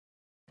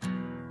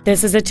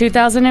This is a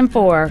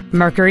 2004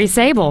 Mercury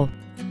Sable.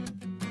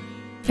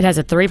 It has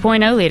a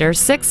 3.0-liter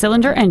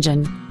six-cylinder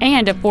engine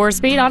and a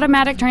 4-speed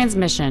automatic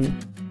transmission.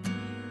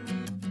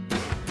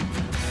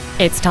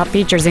 Its top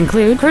features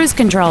include cruise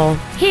control,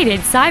 heated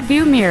side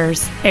view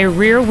mirrors, a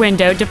rear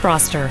window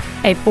defroster,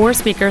 a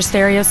 4-speaker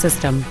stereo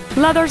system,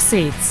 leather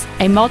seats,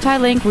 a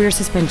multi-link rear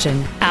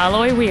suspension,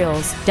 alloy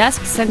wheels,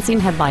 dusk sensing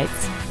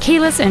headlights,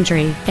 keyless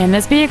entry, and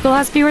this vehicle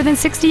has fewer than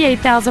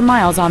 68,000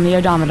 miles on the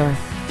odometer.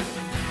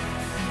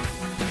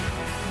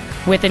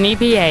 With an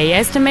EPA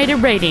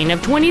estimated rating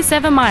of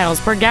 27 miles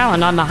per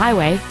gallon on the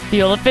highway,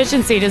 fuel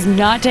efficiency does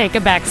not take a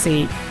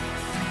backseat.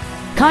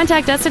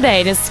 Contact us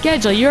today to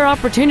schedule your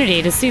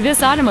opportunity to see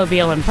this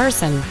automobile in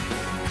person.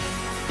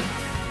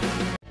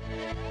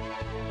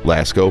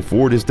 Lasco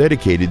Ford is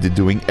dedicated to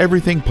doing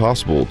everything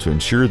possible to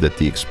ensure that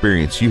the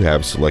experience you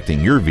have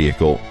selecting your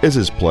vehicle is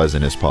as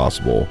pleasant as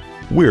possible.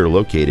 We're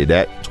located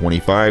at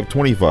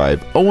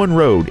 2525 Owen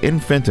Road in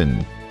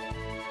Fenton.